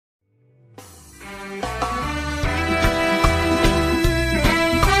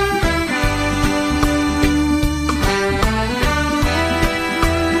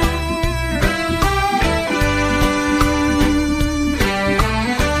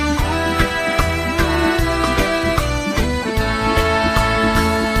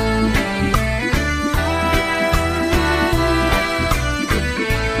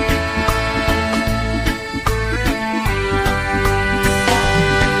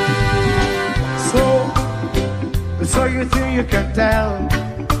you think you can tell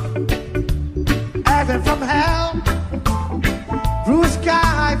heaven from hell, blue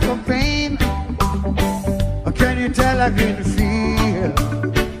sky from pain? Or can you tell a green field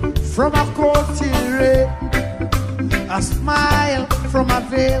from a cold till rain? A smile from a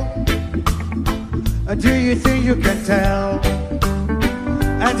veil? Or do you think you can tell?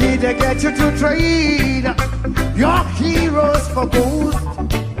 And did they get you to trade your heroes for gold,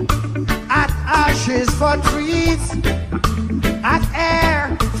 at ashes for trees, at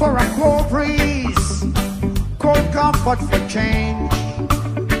air for a cold breeze, cold comfort for change?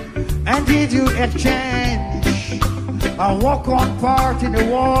 And did you exchange a walk-on part in the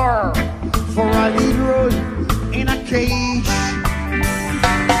war for a lead role in a cage?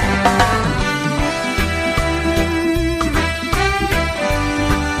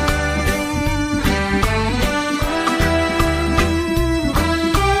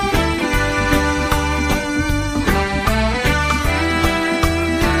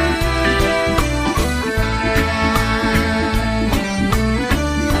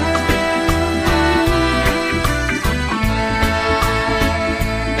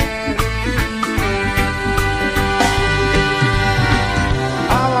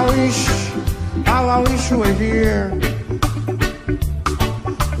 I wish you were here.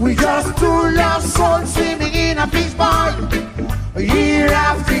 We just two lost souls swimming in a fish bowl, year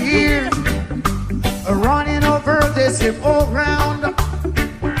after year, running over the same old ground.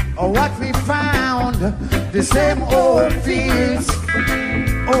 What we found, the same old fields.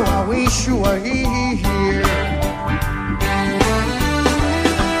 Oh, I wish you were here.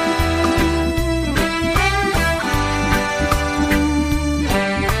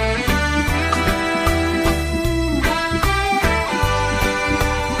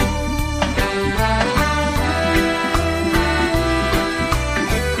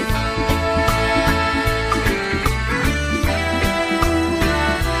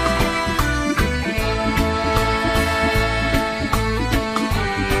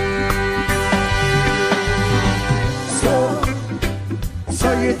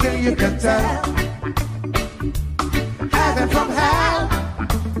 You think you can tell heaven from hell,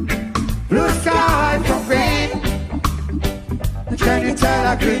 blue sky from pain? Can you tell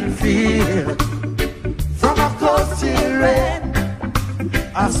a green field from a cold till rain?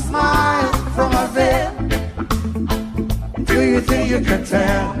 A smile from a veil? Do you think you can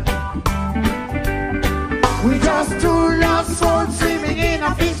tell? We just two lost souls swimming in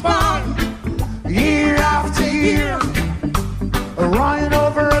a fish bowl, year after year, running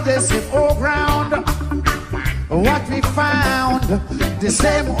over the same old ground. What we found, the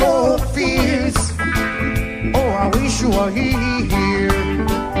same old fields. Oh, I wish you were here.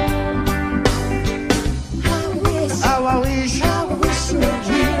 How I wish you were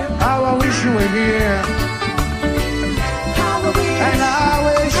here. How I wish you were here. And I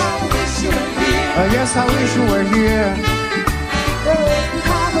wish you were here. Yes, I wish you were here.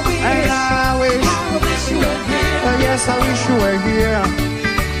 And I wish you were here. Yes, I wish you were here.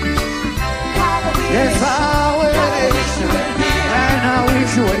 Yes, I wish you were here. And I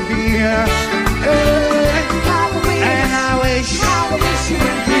wish you were here. And I wish you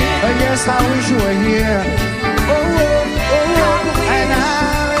were here. Yes, I wish you were here. Oh, oh, oh. And I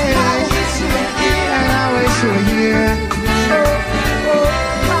wish you were here. And I wish you were here. Oh, oh.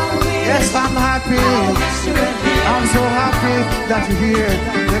 Yes, I'm happy. I'm so happy that you're here.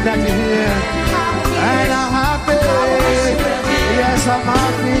 That you're here. And I'm happy. Yes, I'm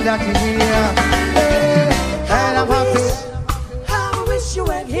happy that you're here. And I'm happy. I wish you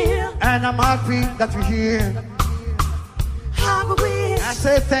were here. And I'm happy that you're here. I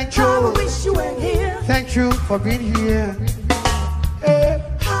say thank you. I wish you were here. Thank you for being here.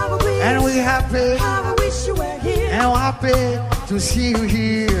 And we're happy. I wish you were here. And we're happy to see you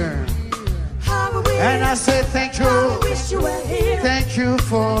here. And I say thank you. I wish you were here. Thank you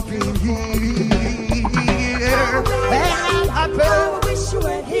for being here. And I'm happy. I wish you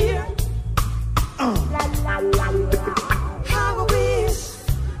were here. I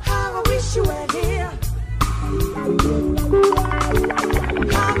wish you were here.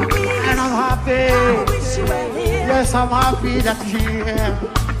 And I'm happy. I wish you were here. Yes, I'm happy that you're here.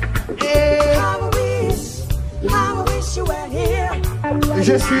 I wish you were here.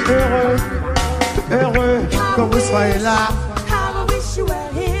 Je suis heureux, heureux que vous soyez là. I wish you were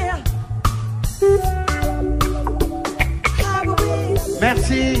here.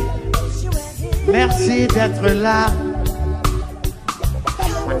 Merci, merci d'être là.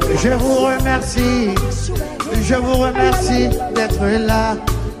 Je vous remercie d'être là.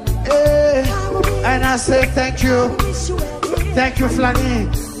 And I say thank you, Flani,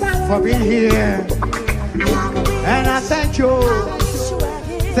 for being here. And I thank you.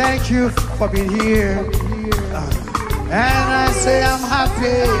 Thank you for being here. And I say I'm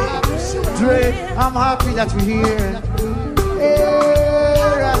happy. Dre, I'm happy that you're here. Hey,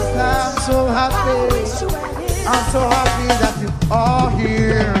 Rasta, I'm so happy. I'm so happy that you are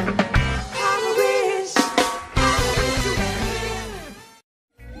here.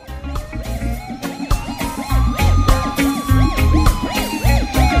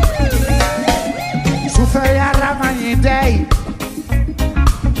 Sufeya Ramani Day.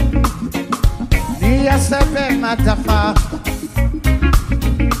 Niya Sebe Matafa.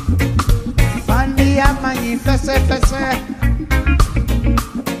 Bandia Mani Fese Fese.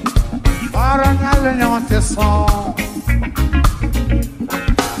 Oranal Nyonte Son.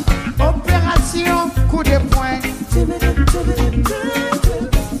 Opération coup de poing.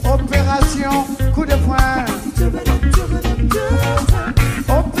 Opération coup de poing.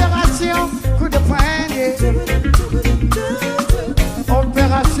 Opération coup de poing.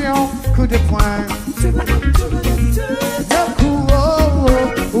 Opération coup de poing.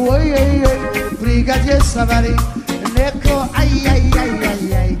 Brigadier Sabari, Neko, aïe aïe aïe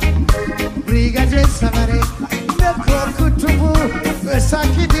aïe aïe. Brigadier Sabari, Neko Kutubu,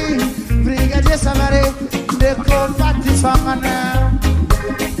 Sakidi, Brigadier Sabari, Neko Pati Samana.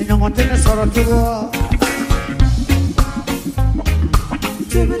 Ils n'ont monté le sort de toi.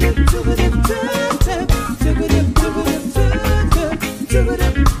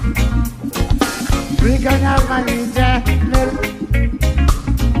 Brigadier Manager,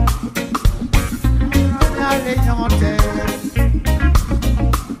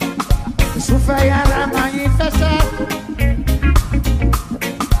 Soufaya la manifeste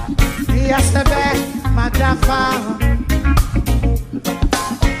Yasebe Madafa.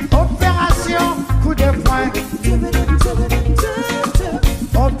 Opération coup de poing.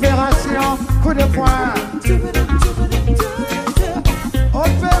 Opération coup de poing.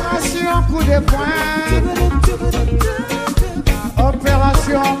 Opération coup de poing.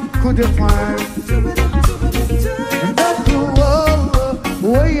 Opération coup de poing.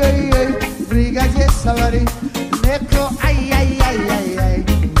 Oui, oui, oui, Brigadier Savary, Neko, aïe, aïe, aïe, aïe, aïe.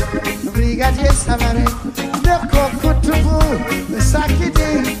 Brigadier Savary, Neko, Kutubu,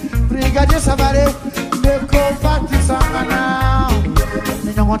 Sakidi, Brigadier Savary, Neko, Pati Samana.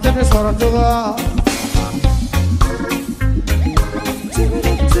 Nous n'avons pas de soir de voir.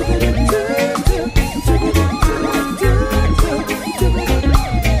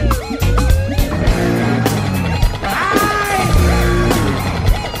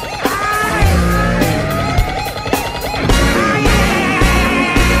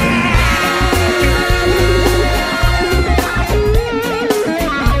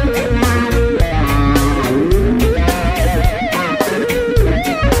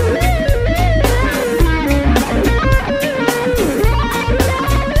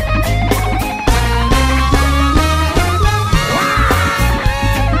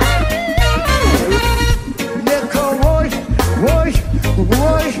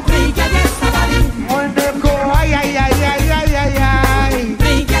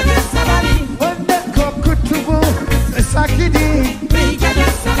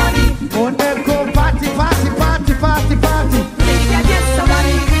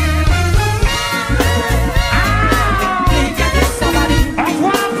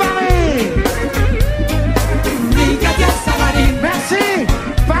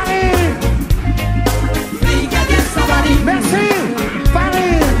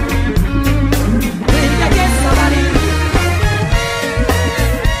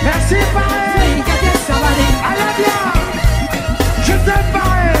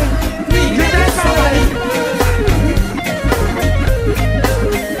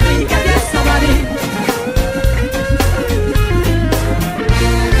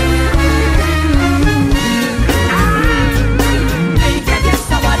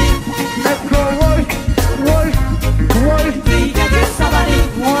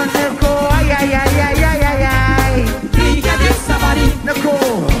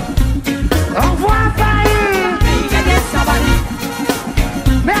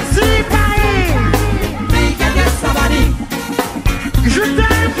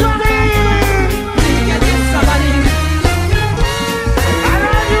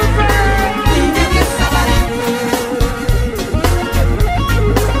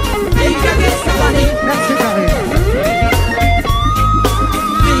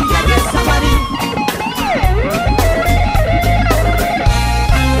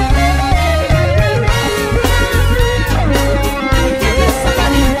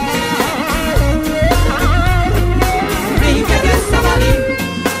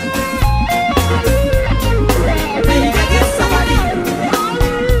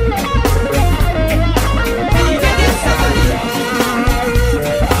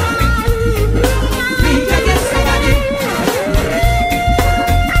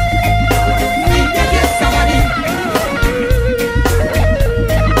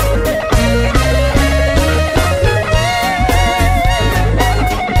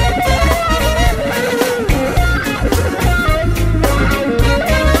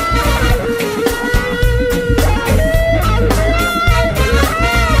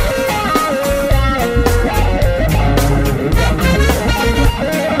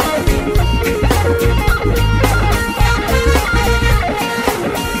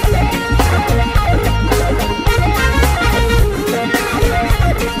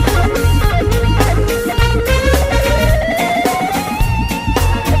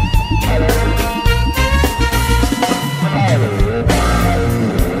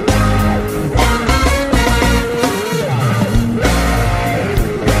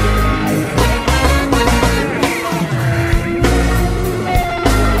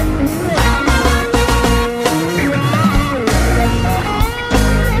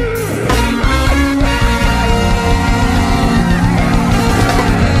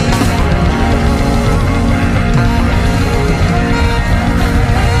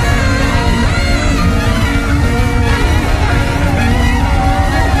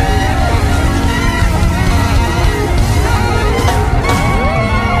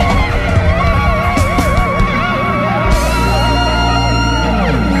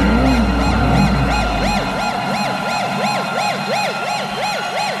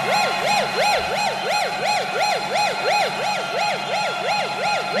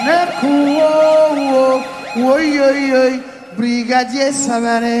 Oi, oi, oi, brigadier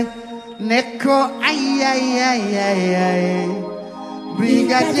sabari. Neko, ay, ay, ay, ay, ay.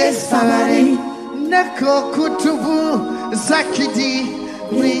 Brigadier sabari. Neko kutubu zakidi.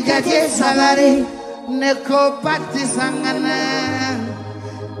 Brigadier sabari. Neko pati sangana.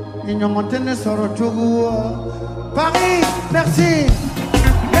 Nous montons sur le Togo. Paris, merci.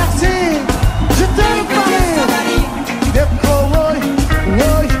 Merci. Je t'aime, Paris. Neko, oi,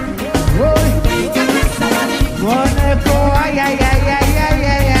 oi, oi. Neko, ay, ay, ay, ay, ay,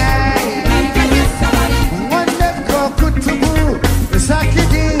 ay, ay. Neko kutubu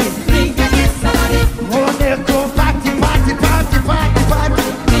zakidi. Neko pati, pati, pati, pati, pati.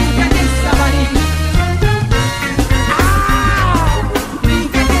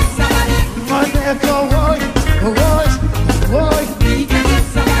 Monaco, oi, oi, oi.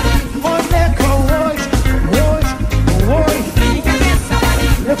 Monaco, oi, oi, oi.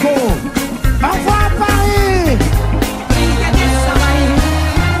 Monaco. Au revoir Paris.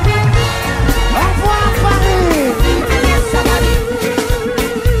 Au revoir Paris.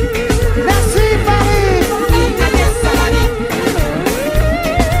 Merci Paris.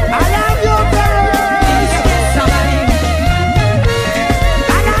 I love you Paris.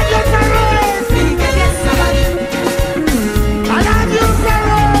 I love you Paris. I love you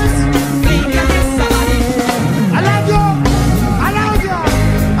Paris. I love you. I love you.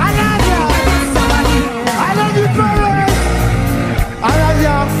 I love you. I love you Paris. I love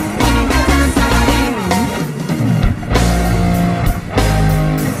you.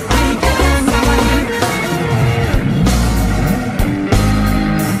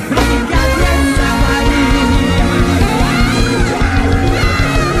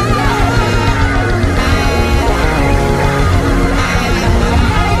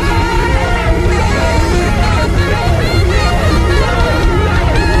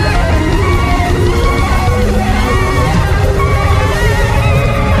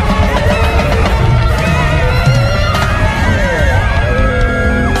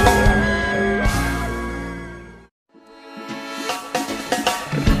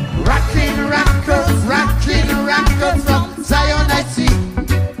 Rockin' from Zion I see.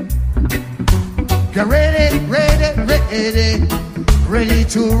 Get ready, ready, ready, ready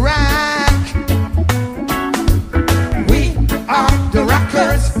to rock. We are the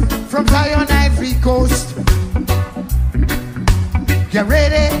rockers from Zion Ivory Coast. Get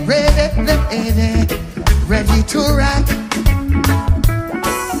ready, ready, ready, ready to rock.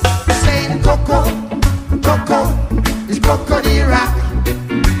 Saying coco, coco, it's coco the rock.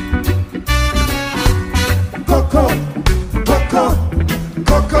 Coco, coco,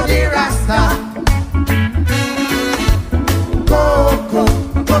 coco the rasta. Coco,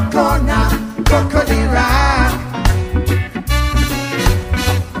 coco na, coco the rock.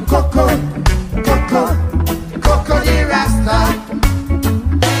 Coco, coco, coco the rasta.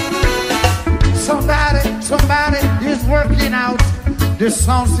 Somebody is working out the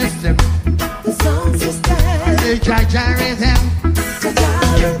sound system. The sound system. The jaja rhythm.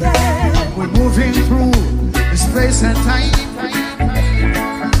 We're moving through space and time.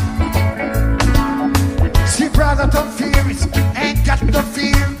 See, brother, don't fear it. Ain't got no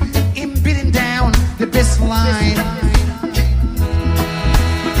fear in beating down the bass line.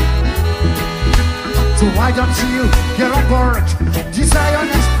 So why don't you get on board the Zion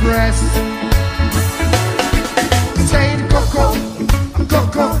Express? Say coco,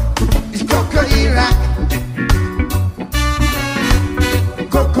 coco, it's coco Iraq.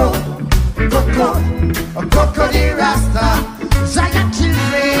 Coco, coco, coco the rasta. Zion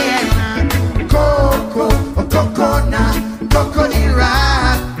children. Coco, coco na, coco the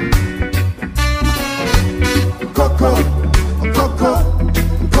rock. Coco, coco,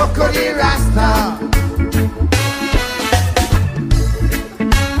 coco the rasta.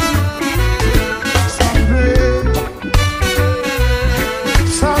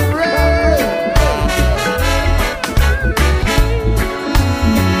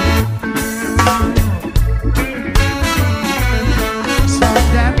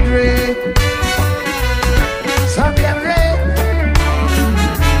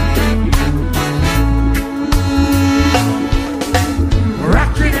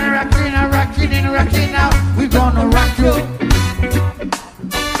 Rockin' now, we gonna rock you.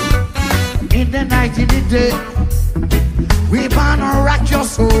 In the night, in the day, we gonna rock your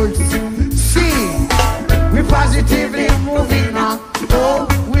souls. See, we positively moving on. Oh,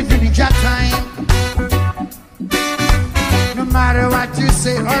 within each time. No matter what you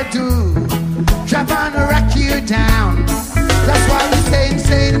say or do, I'm gonna rock you down. That's why we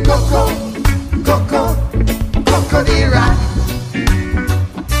say coco, coco, coco the rock.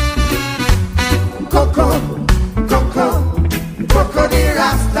 Coco.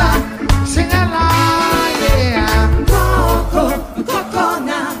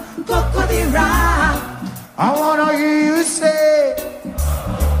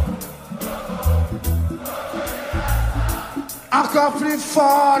 softly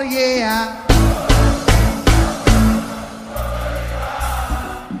fall, yeah.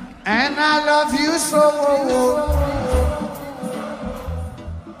 And I love you so.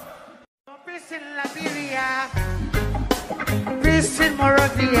 Peace in Liberia, peace in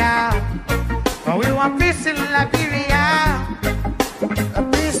Moravia. Oh, we want peace in Liberia,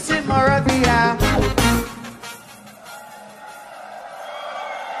 peace in Moravia.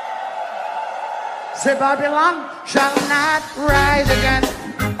 Say Babylon shall not rise again.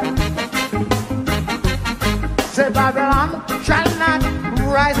 Say Babylon shall not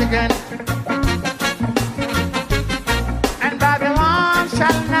rise again. And Babylon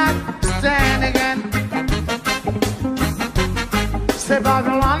shall not stand again. Say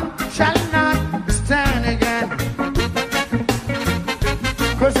Babylon shall not stand again.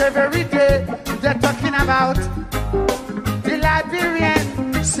 Cause every day they're talking about the Liberian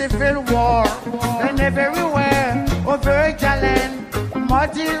civil war. And everywhere over Galen,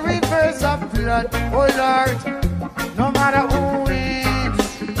 muddy rivers of blood. Oh Lord, no matter who wins,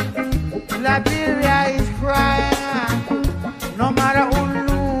 Liberia is crying. No matter who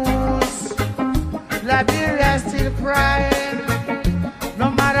loses, Liberia is still crying. No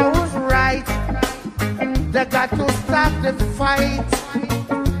matter who's right, they got to stop the fight.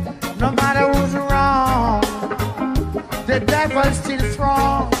 No matter who's wrong, the devil's still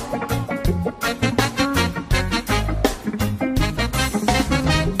strong.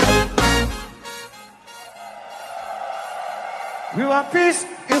 We want peace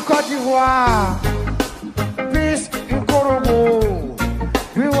in Côte d'Ivoire, peace in Congo.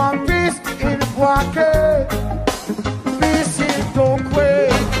 We want peace in Boaké, peace in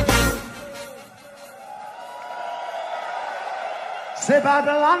Tokwe. Say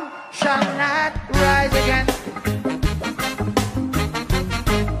Babylon shall not rise again,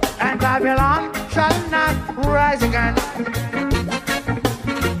 and Babylon shall not rise again.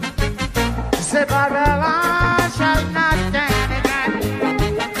 Say Babylon shall not stand again.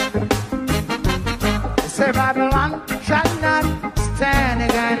 Say Babylon shall not stand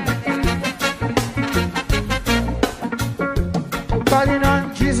again. Calling on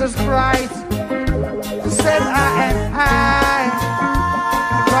Jesus Christ, said I am high.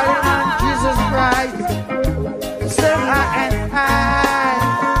 Calling on Jesus Christ, said I am high.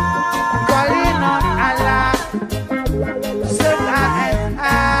 Calling on Allah, said I am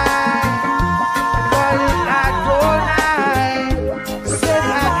high. Calling Adonai, said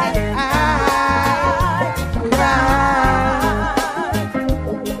I am high.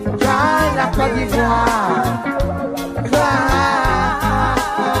 Cry la Côte d'Ivoire, cry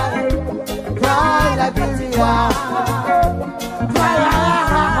la Liberia,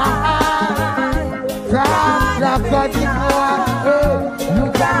 cry la Côte d'Ivoire. You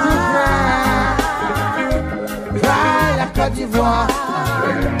got to cry la Côte d'Ivoire.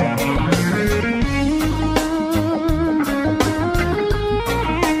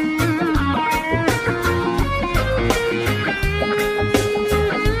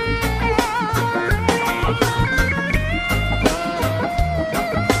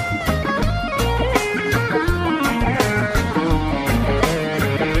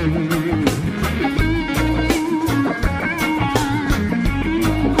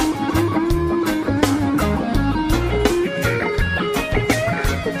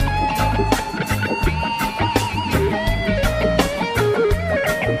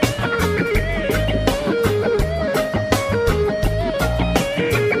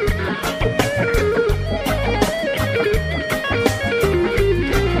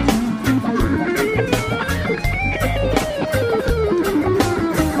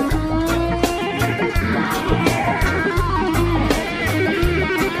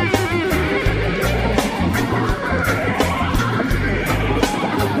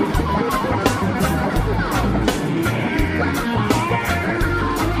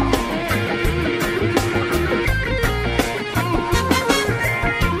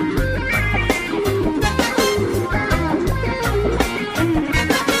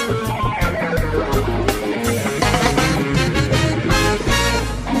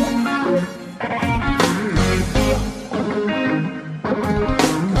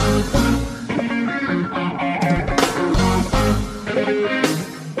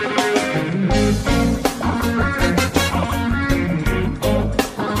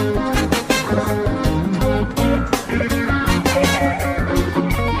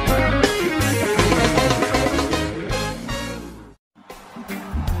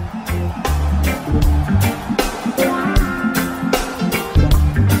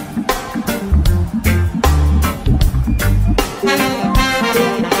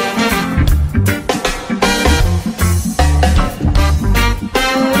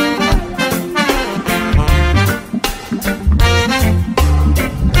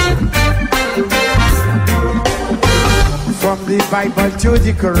 the Bible to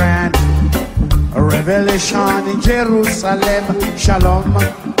the Quran, a revelation in Jerusalem. Shalom,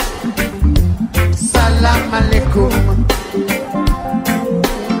 salam alaikum.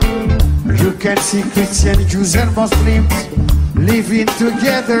 You can see Christian, Jews and Muslims living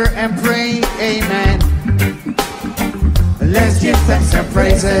together and praying amen. Let's give thanks and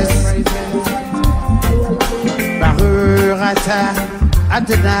praises. Baruch atah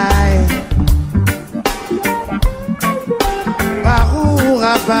Adonai, Baruch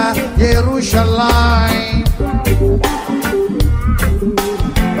Abba Yerushalayim,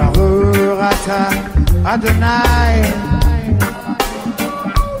 Baruch atah Adonai,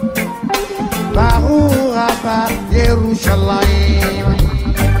 Baruch Abba Yerushalayim.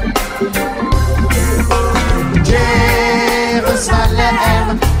 Jerusalem,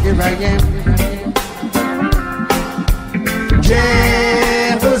 here I am.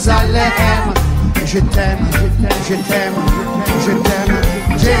 Jérusalem, je t'aime, je t'aime, je t'aime.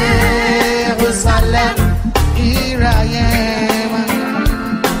 Jérusalem, here I am.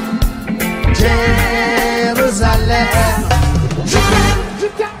 Jérusalem, je t'aime, je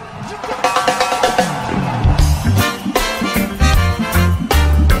t'aime.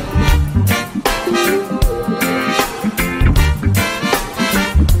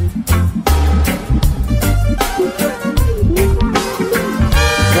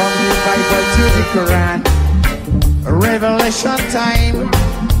 Quran, Revelation time.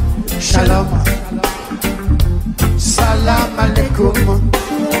 Shalom, salam alaikum.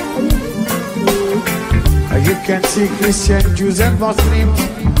 You can see Christian, Jews and Muslims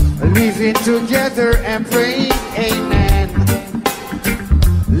living together and praying amen.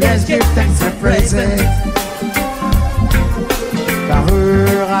 Let's give thanks and praises.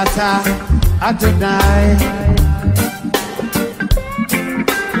 Baruch atah Adonai,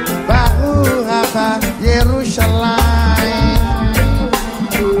 Baruch Abba Yerushalayim,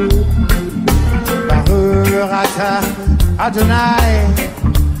 Baruch atah Adonai,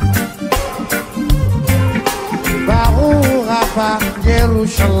 Baruch Abba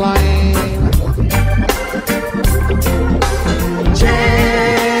Yerushalayim.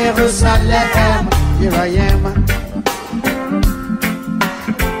 Jerusalem, here I am.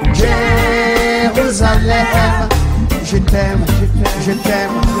 Jerusalem, je t'aime, je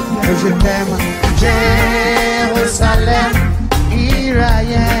t'aime, je t'aime. Jerusalem, here I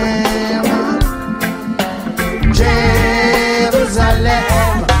am. Jerusalem,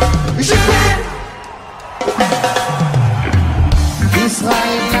 je t'aime.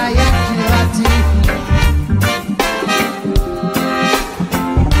 Israël Yakirati,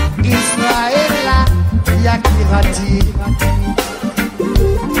 Israël Yakirati.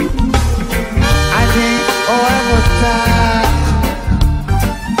 Ani Oevota,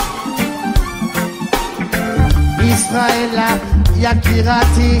 Israël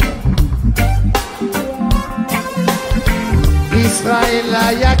Yakirati, Israël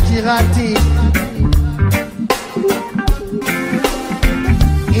Yakirati,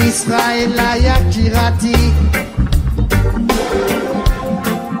 Israël Yakirati,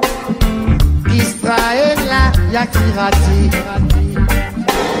 Israël Yakirati.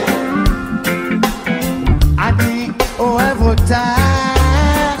 Ani Oevota,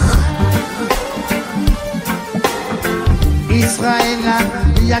 Israël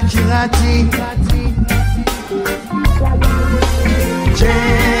Yakirati,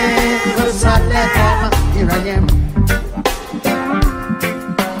 Jerusalem, here I am.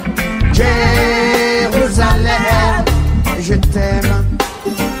 Jerusalem, je t'aime.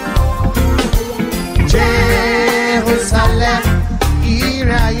 Jerusalem,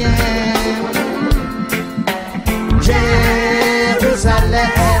 here I am.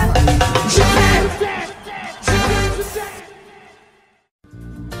 Jerusalem, je t'aime.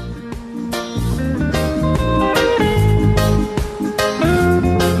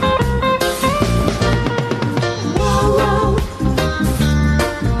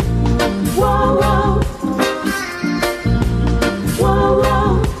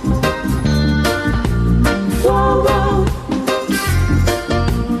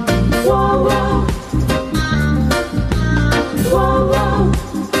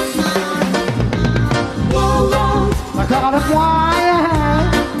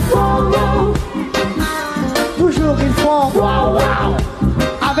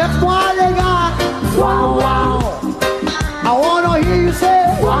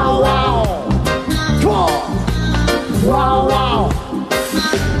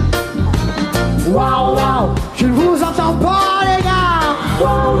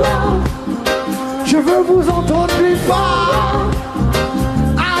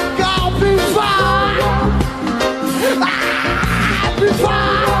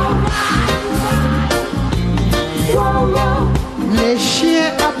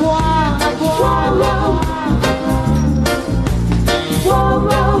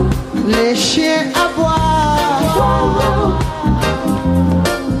 les chiens aboient.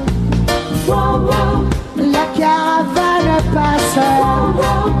 La caravane passe.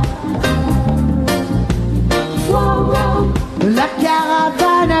 La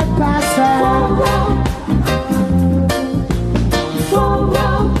caravane passe.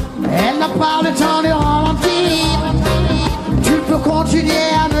 Elle n'a pas le temps de ralentir. Tu peux continuer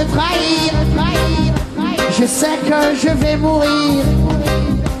à me trahir. Je sais que je vais mourir,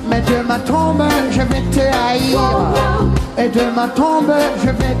 mais de ma tombe je vais te haïr. Et de ma tombe je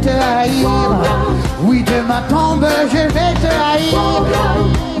vais te haïr. Oui, de ma tombe je vais te haïr.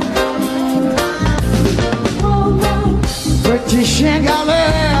 Petit chien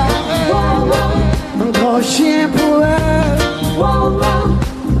galère, gros chien pourreur,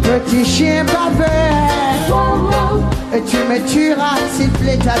 petit chien baveur. Et tu me tueras s'il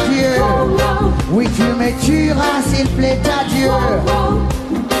plaît à Dieu. Oui, tu me tueras s'il plaît à Dieu.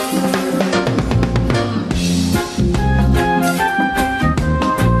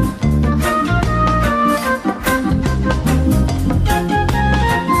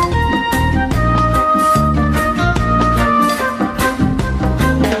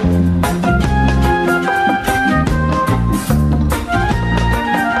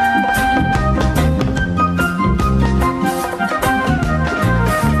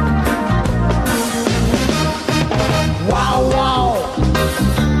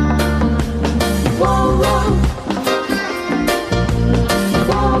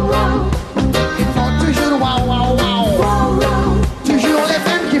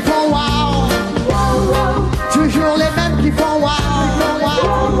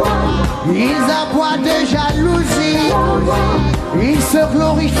 Ils aboient de jalousie, ils se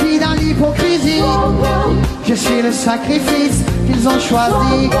glorifient dans l'hypocrisie. Je suis le sacrifice qu'ils ont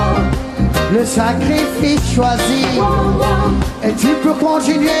choisi, le sacrifice choisi. Et tu peux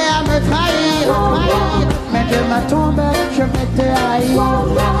continuer à me trahir, mais de ma tombe je vais te haïr.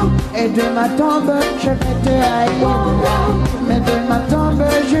 Et de ma tombe je vais te haïr. Mais de ma tombe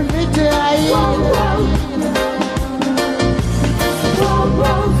je vais te haïr.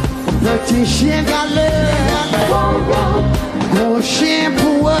 Petit chien galère, gros chien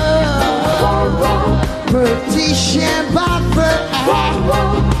boueur, petit chien baveux.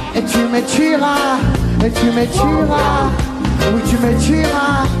 Et tu me tueras, et tu me tueras. Oui, tu me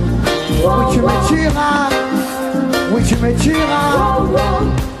tueras. Oui, tu me tueras. Oui, tu me tueras.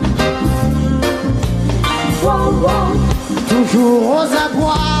 Toujours aux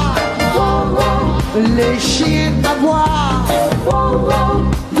abois, les chiens aboient.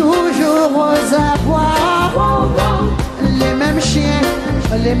 Toujours aux abois, les mêmes chiens,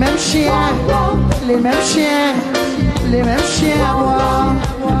 les mêmes chiens, les mêmes chiens, les mêmes chiens aboient.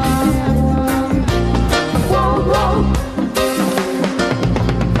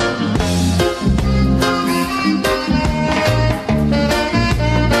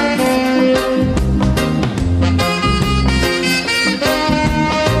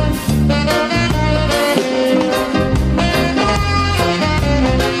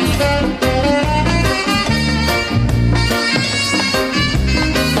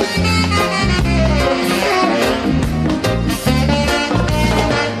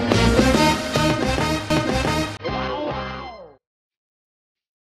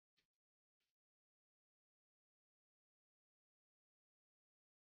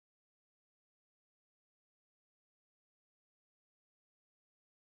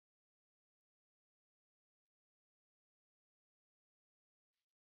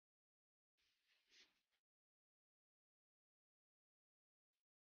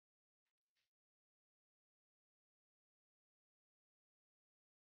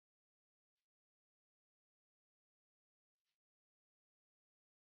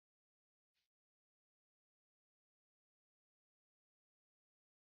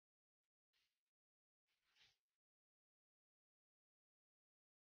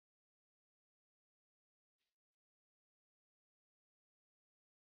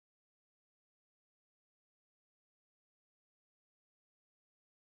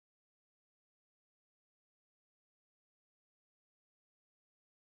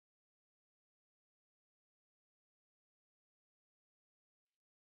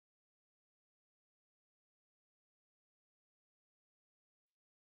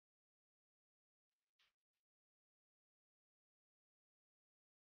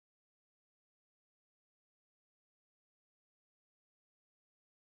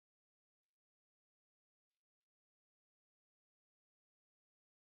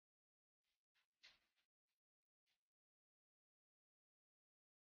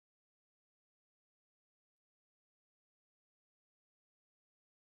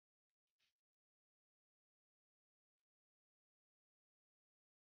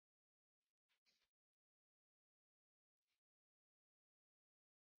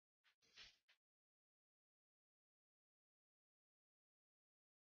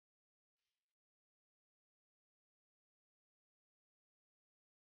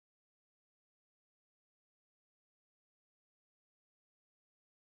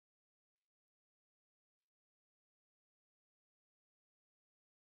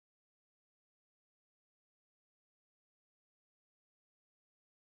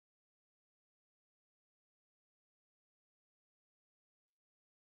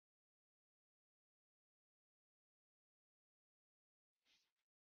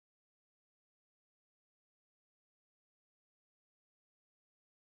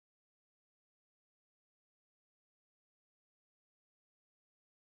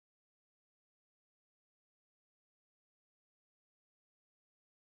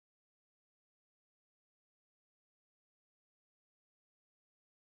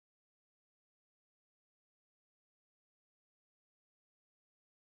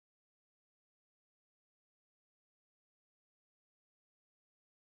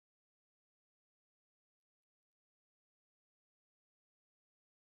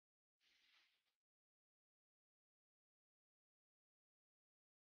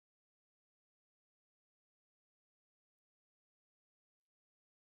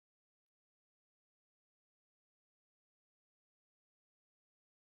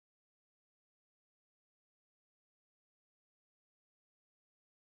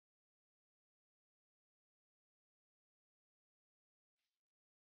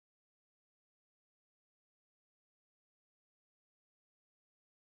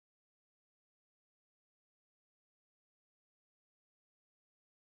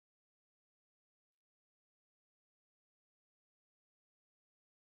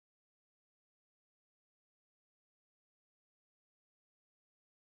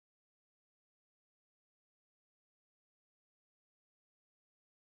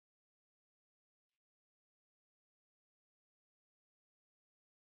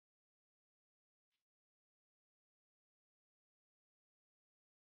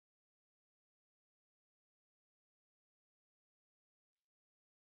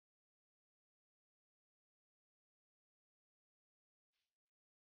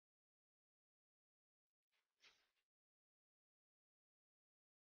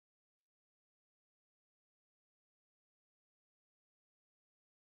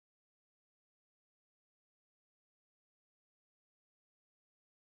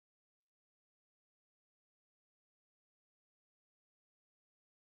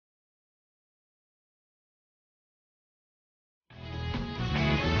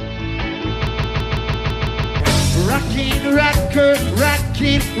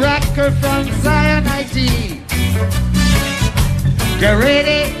 rocker from Zion IT. Get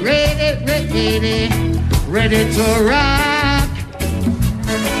ready to rock.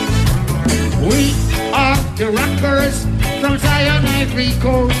 We are the rockers from Zion Ivory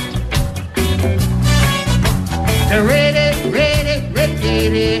Coast. Get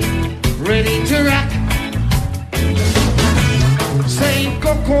ready to rock. Saying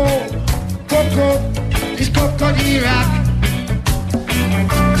coco, coco, it's coco di rock.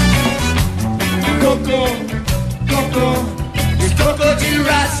 Coco, coco, it's coco di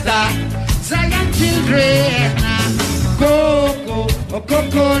rasta. Zion children, coco, oh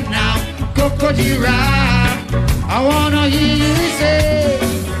coco now, coco di rock. I wanna hear you say,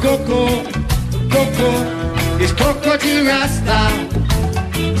 coco, coco, it's coco di rasta.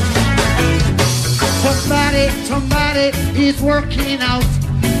 Somebody is working out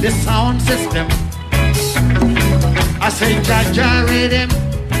the sound system. I say Jaja rhythm.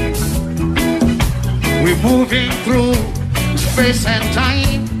 We're moving through space and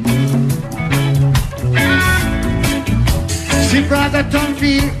time. See brother don't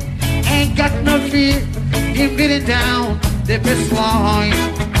fear, ain't got no fear in beating down the best line.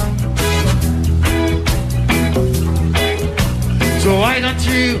 So why don't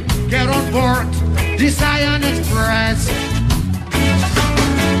you get on board this Zion Express?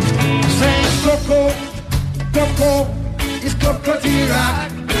 Say coco, coco, it's coco di rock.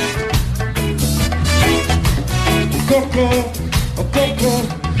 Coco, oh coco,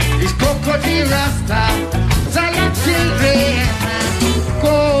 it's coco di rasta. Zion children,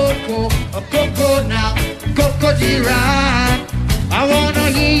 coco, oh coco now, coco di rock. I wanna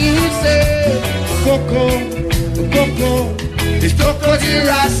hear you say, coco, oh coco, it's coco di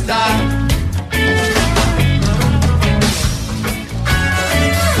rasta.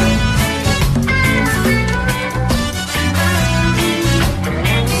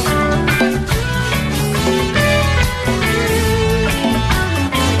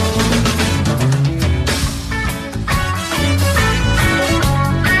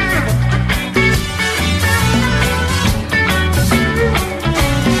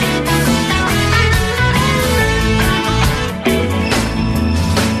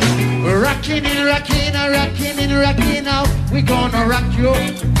 Rocking out, we gonna rock you.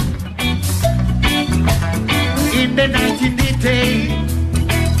 In the 1980,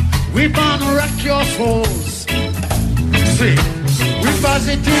 we gonna rock your souls. See, we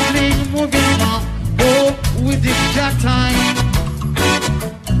positively moving on, oh, with this time.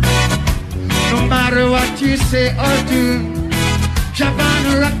 No matter what you say or do,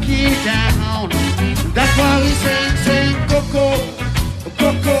 Japan rock it down. That's why we say coco,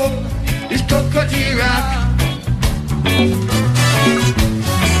 coco, it's coco di rock.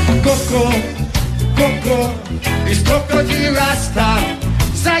 Coco, coco, it's coco di rasta.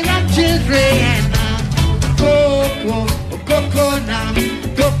 Zion children, coco, coco now,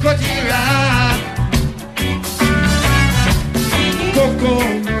 coco di rock. Coco,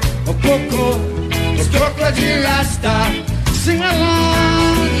 coco, it's coco di rasta. Sing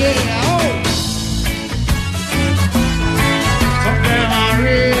along, yeah, oh. Some them are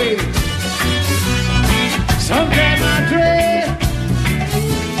real, some them are dread.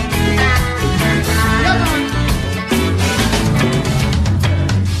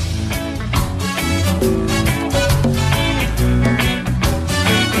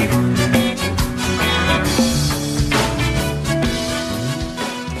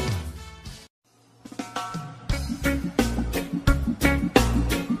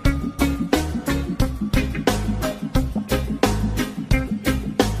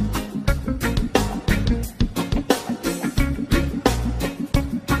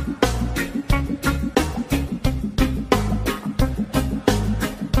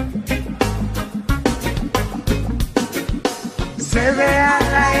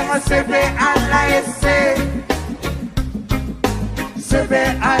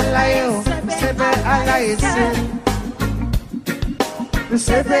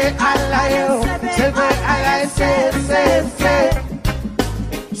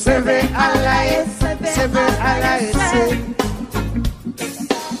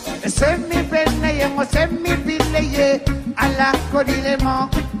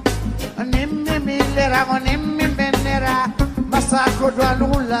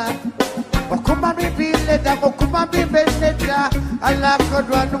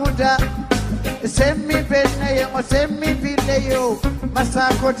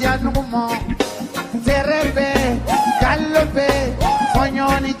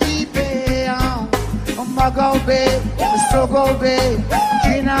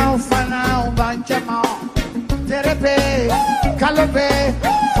 Terepe, Calope,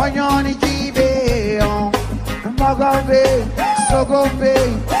 Fognoni Gibe, Mogobe, Sogobe,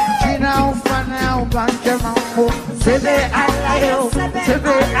 Gina Ufana, Bantamamo, Sebe Alayo,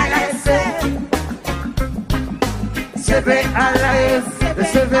 Sebe Alayo, Sebe Alayo,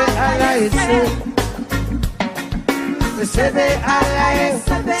 Sebe Alayo, Sebe Alayo,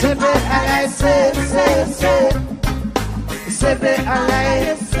 Sebe Alayo, Sebe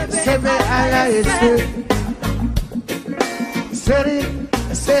Alayo, Sebe Alayo, Seri,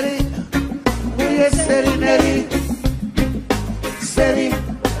 Seri, we are Seri Neri, Seri,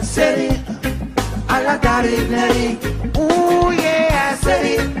 Seri, Alagari Neri, ooh yeah,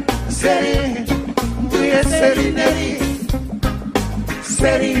 Seri, Seri, we are Seri Neri,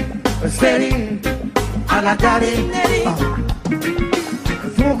 Seri, Seri, Alagari Neri.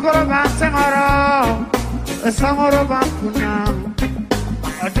 Tukoro Bansangoro, Sangoro Bankuna,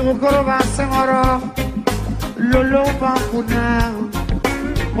 Tukoro Bansangoro. Lolo Bankuna,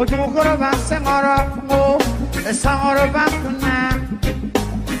 Motokoro Bansangora, Mo, Sangoro Bankuna,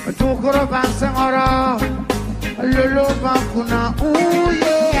 Motokoro Bansangora, Lolo Bankuna, ooh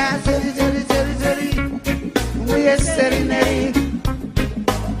yeah, Seri, Seri, Seri, Seri, we are Seri Neri,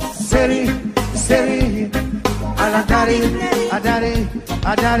 Seri, Seri, Aladari, Adari,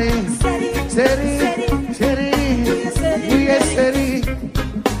 Adari, Seri, Seri, we are Seri,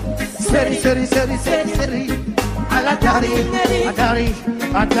 Seri, Seri, Seri, Seri, Seri. Adari, Adari,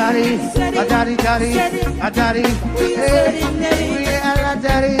 Adari, Adari, Adari, Adari, we are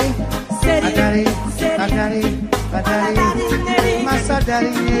Adari, Adari, Adari, Adari,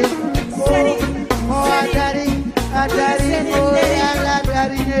 Masadari, oh Adari, Adari, oh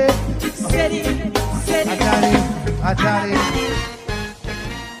Adari, Adari, Adari.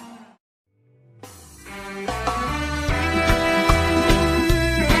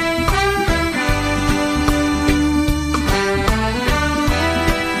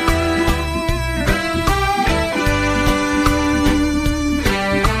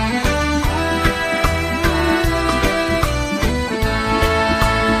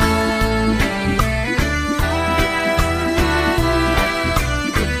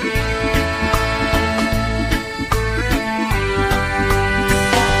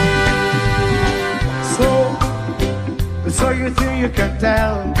 So you think you can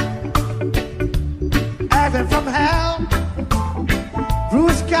tell heaven from hell, blue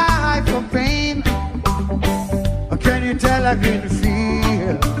sky from pain? Or can you tell a green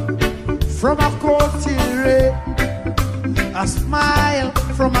field from a cold till red, a smile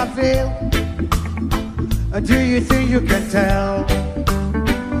from a veil? Or do you think you can tell?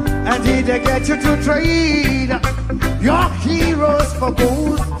 And did they get you to trade your heroes for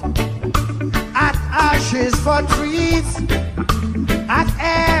ghosts, at ashes for trees, at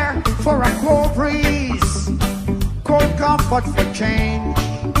air for a cold breeze, cold comfort for change?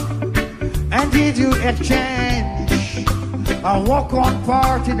 And did you exchange a walk-on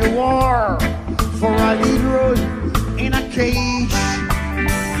part in the war for a lead role in a cage?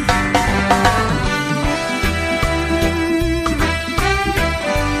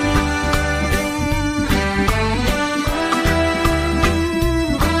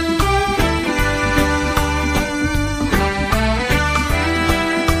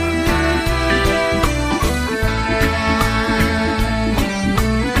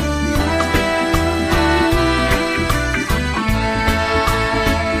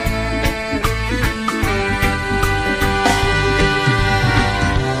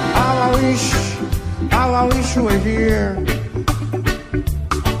 I wish you were here.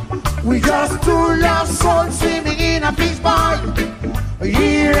 We just two lost souls swimming in a fish pond,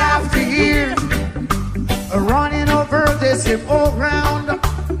 year after year, running over the same old ground.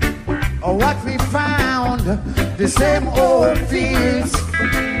 What we found, the same old fields.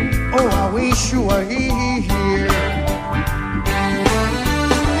 Oh, I wish you were here.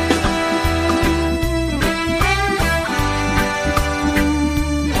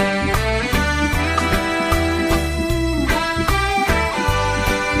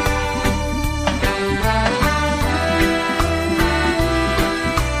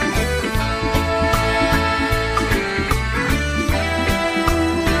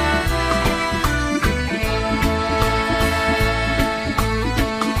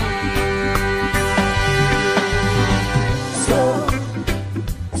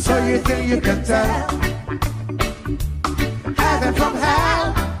 You think you can tell heaven from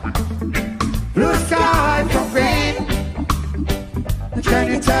hell, blue sky from rain?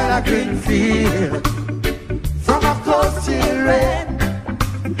 Can you tell a green field from a cold till rain,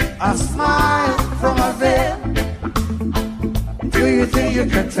 a smile from a veil? Do you think you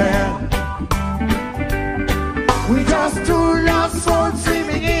can tell Just two lost souls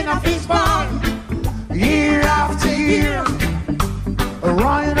swimming in a fishbowl, year after year,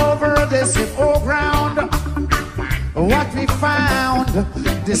 running over the same old ground. What we found,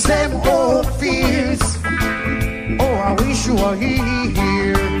 the same old fears. Oh, I wish you were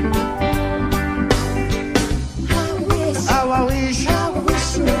here. How I wish you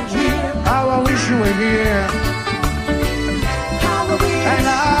were here. How I wish you were here. And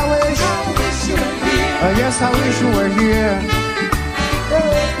I wish you were here. Yes, I wish you were here.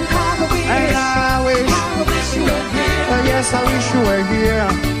 And I wish you were here. Yes, I wish you were here.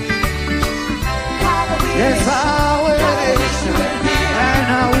 Yes, I wish you were here. And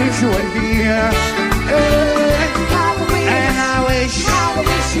I wish you were here. And I wish you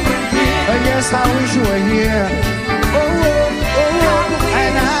were here. Yes, I wish you were here. Oh,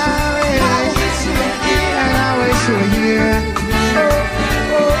 and I wish you were here. And I wish you were here.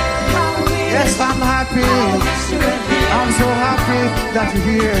 Yes, I'm happy. I'm so happy that you're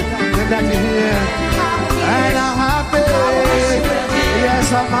here. That you're here. And I'm happy.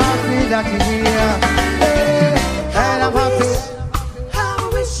 Yes, I'm happy that you're here. And I'm happy. How I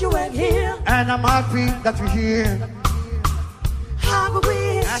wish you were here. And I'm happy that you're here. How I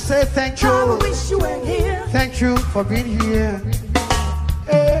wish. I say thank you. How I wish you were here. Thank you for being here.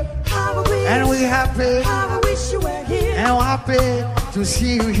 How I wish. And we're happy. How I wish you were here. And we're happy to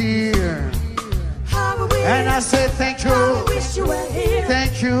see you here. How I wish. And I say thank How I you. wish you were here.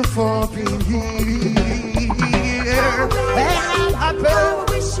 Thank you for being here. And I'm happy. How I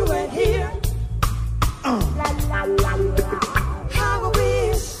wish you were here. How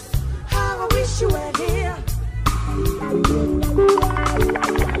I wish you were here. How I wish.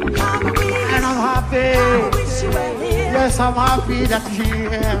 And I'm happy. How I wish you were here. Yes, I'm happy that you're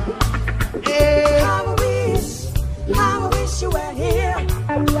here. Yeah. How I wish you were here.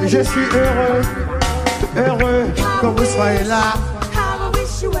 Je suis heureux, heureux que vous soyez là. How I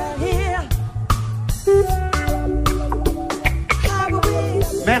wish you were here. How I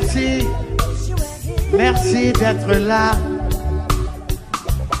wish Merci, you were here. merci d'être là.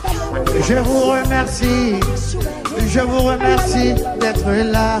 Je vous remercie, d'être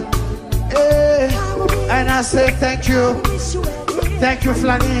là. And I say thank you,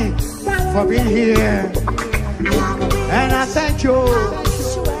 Flani, for being here. And I thank you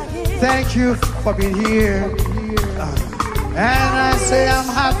for being here. And I say I'm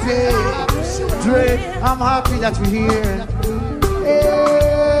happy, Dre, I'm happy that you're here.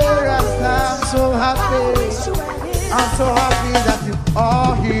 Rasta, I'm so happy that you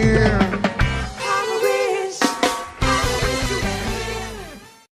are here.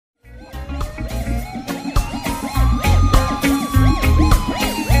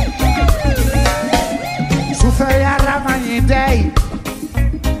 Sufaya Ramani Day,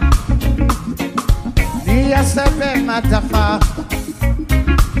 Nia Sebe Matafa,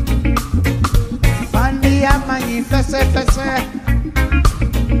 Mandia Mani Fesse Fesse,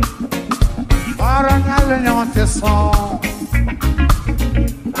 Oranal Nanteson.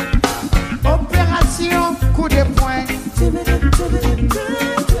 Opération coup de poing.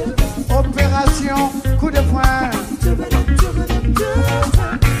 Opération coup de poing.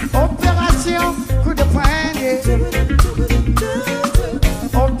 Opération coup de poing.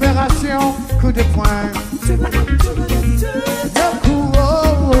 Opération coup de poing.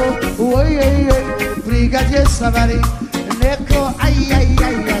 Brigadier Sabari, Neko, aïe aïe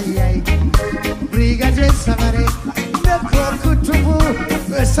aïe aïe aïe. Brigadier Sabari, Neko Kutubu,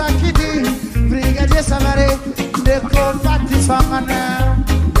 Sakidi, Brigadier Sabari, Neko Pati Samana,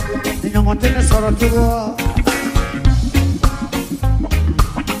 Ninamontene Sorotugo.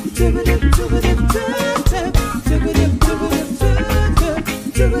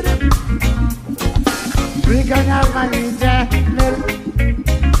 Brigadier Manita,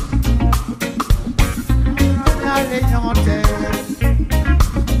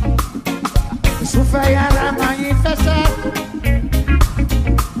 Sufaya Ramani Fessa,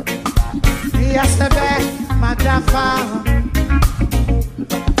 Yasebe Madafa.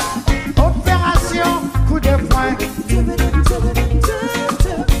 Opération coup de poing.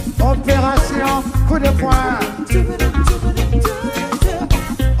 Opération coup de poing.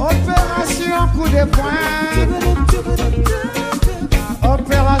 Opération coup de poing.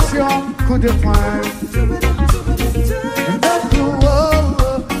 Opération coup de poing.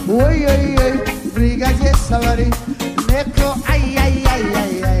 Oui, Brigadier Savary, Neko, aïe, aïe, aïe,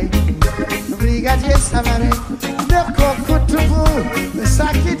 aïe, aïe. Brigadier Savary, Neko, Kutubu,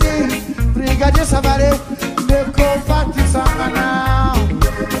 Sakidi, Brigadier Savary, Neko, Pati Samana.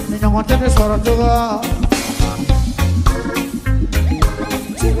 Ninamontene Sorotugo.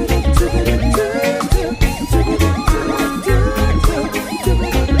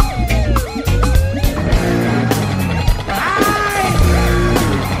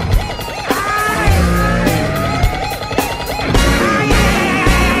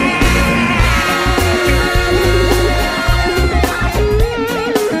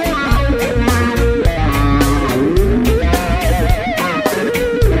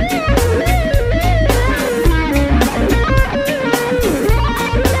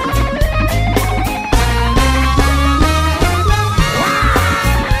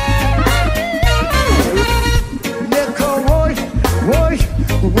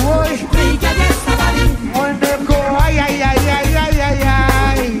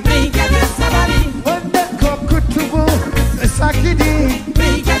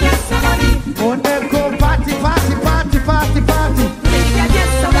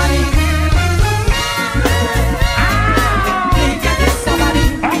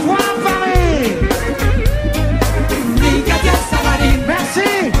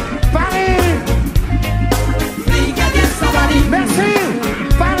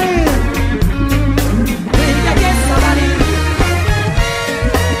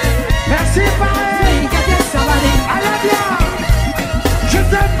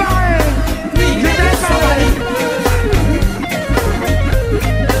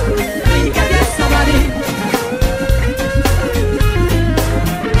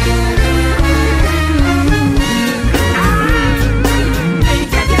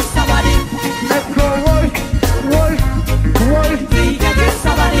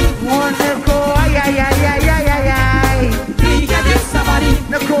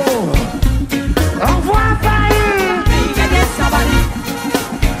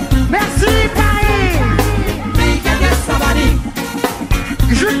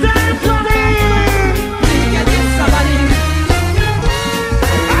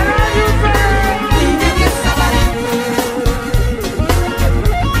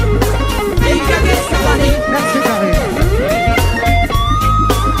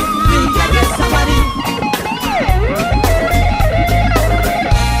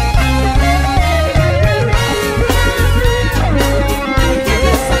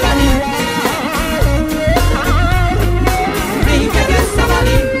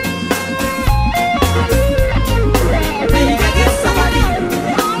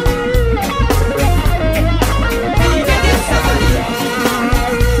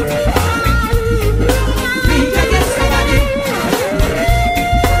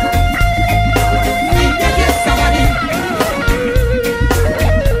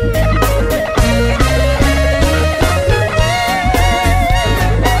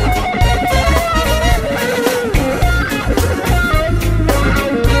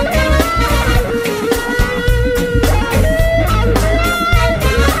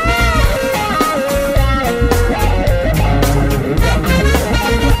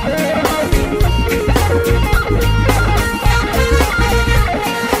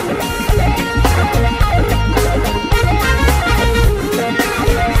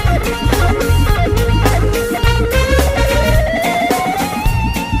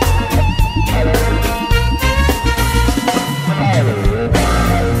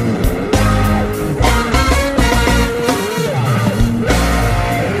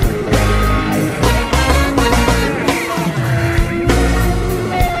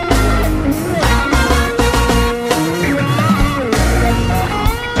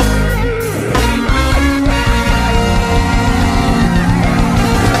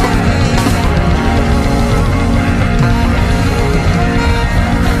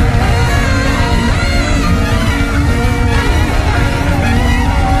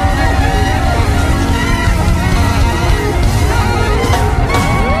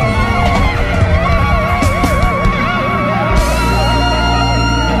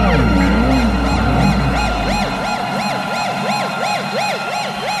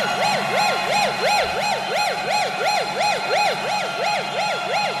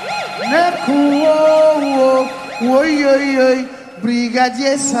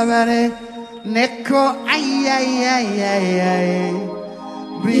 brigadier sabari neko ay ay ay ay ay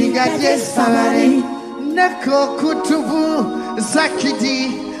brigadier sabari neko kutubu zakidi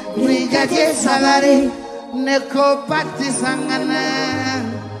brigadier sabari neko pati sangana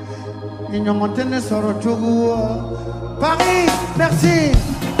Nino Montaigne soro togo Paris merci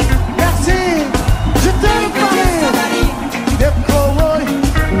merci je t'aime Paris neko woy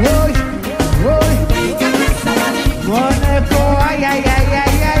woy woy Moneko ay ay ay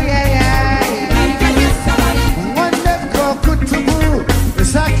ay ay ay ay Moneko kutubu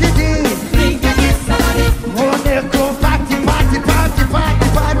zakidi Moneko pati pati pati pati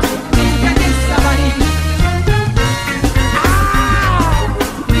pati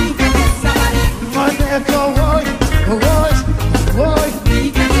Moneko woy woy woy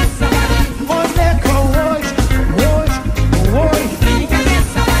Moneko woy woy woy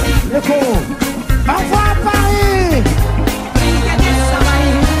Moneko envoie Paris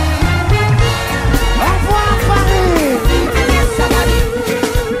envoie Paris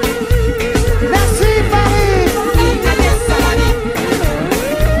merci Paris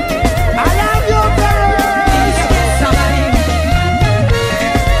I love you Paris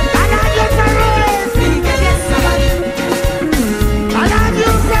I love you Paris I love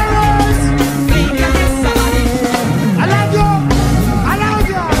you Paris I love you I love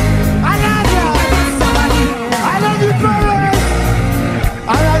you I love you I love you Paris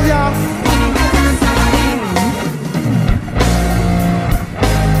I love you